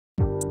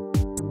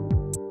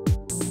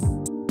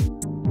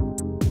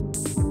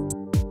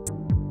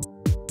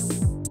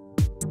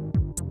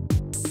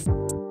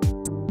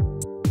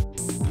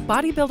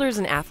Bodybuilders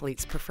and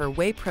athletes prefer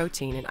whey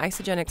protein and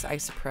Isagenix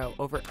IsaPro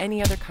over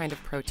any other kind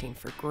of protein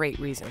for great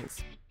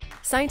reasons.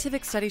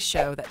 Scientific studies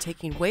show that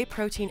taking whey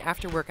protein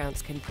after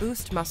workouts can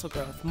boost muscle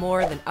growth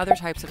more than other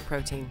types of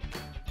protein.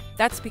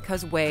 That's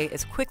because whey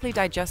is quickly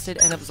digested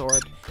and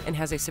absorbed and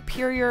has a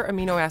superior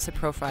amino acid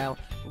profile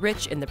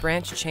rich in the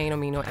branched chain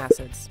amino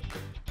acids.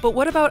 But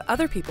what about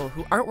other people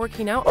who aren't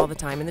working out all the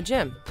time in the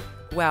gym?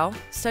 Well,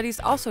 studies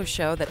also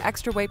show that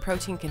extra whey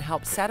protein can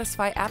help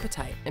satisfy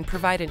appetite and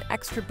provide an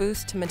extra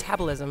boost to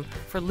metabolism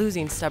for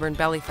losing stubborn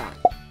belly fat.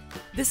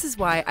 This is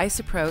why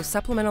IsaPro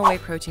supplemental whey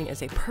protein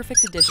is a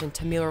perfect addition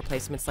to meal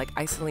replacements like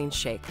IsaLean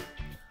Shake.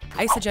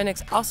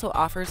 Isagenix also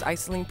offers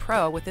IsaLean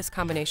Pro with this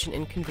combination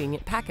in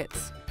convenient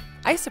packets.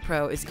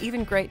 IsaPro is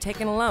even great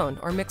taken alone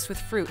or mixed with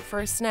fruit for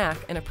a snack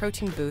and a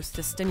protein boost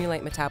to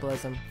stimulate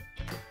metabolism.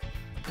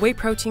 Whey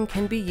protein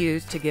can be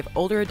used to give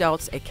older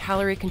adults a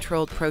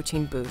calorie-controlled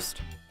protein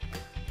boost.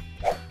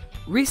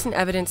 Recent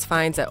evidence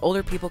finds that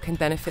older people can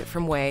benefit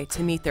from whey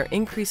to meet their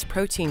increased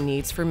protein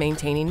needs for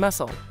maintaining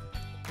muscle.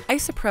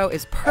 IsaPro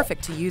is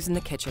perfect to use in the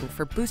kitchen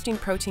for boosting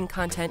protein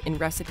content in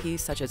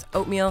recipes such as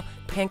oatmeal,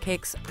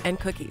 pancakes, and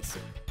cookies.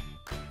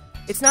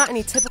 It's not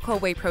any typical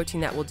whey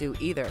protein that will do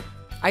either.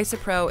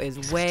 IsaPro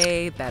is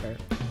way better,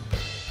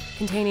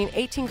 containing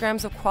 18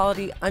 grams of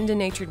quality,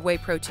 undenatured whey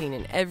protein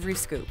in every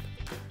scoop.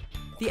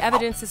 The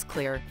evidence is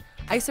clear.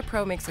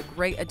 IsaPro makes a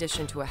great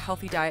addition to a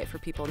healthy diet for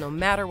people no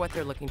matter what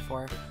they're looking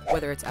for,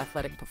 whether it's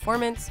athletic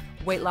performance,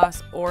 weight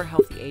loss, or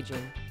healthy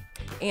aging.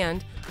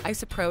 And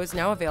IsaPro is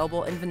now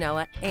available in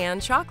vanilla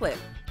and chocolate.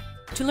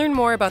 To learn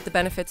more about the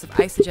benefits of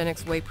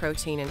Isagenix whey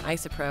protein and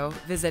IsaPro,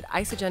 visit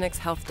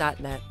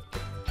isagenixhealth.net.